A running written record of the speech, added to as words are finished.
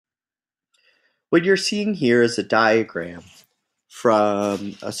What you're seeing here is a diagram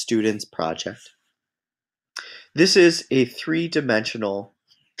from a student's project. This is a three-dimensional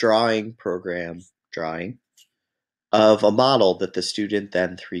drawing program drawing of a model that the student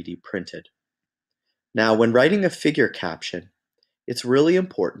then 3D printed. Now, when writing a figure caption, it's really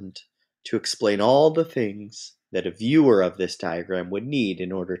important to explain all the things that a viewer of this diagram would need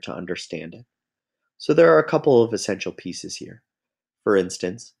in order to understand it. So there are a couple of essential pieces here. For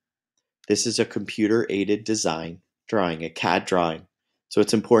instance, this is a computer-aided design drawing, a CAD drawing, so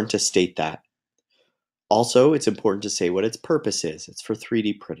it's important to state that. Also, it's important to say what its purpose is. It's for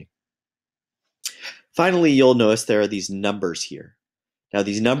 3D printing. Finally, you'll notice there are these numbers here. Now,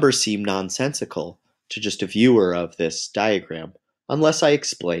 these numbers seem nonsensical to just a viewer of this diagram, unless I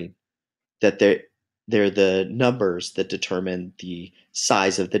explain that they're the numbers that determine the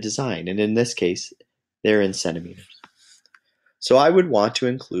size of the design, and in this case, they're in centimeters. So I would want to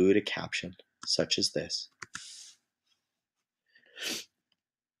include a caption, such as this.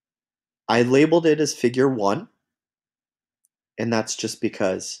 I labeled it as figure 1, and that's just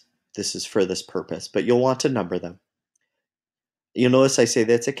because this is for this purpose, but you'll want to number them. You'll notice I say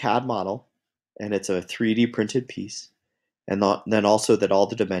that it's a CAD model, and it's a 3D printed piece, and then also that all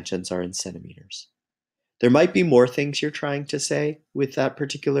the dimensions are in centimeters. There might be more things you're trying to say with that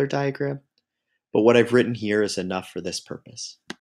particular diagram, but what I've written here is enough for this purpose.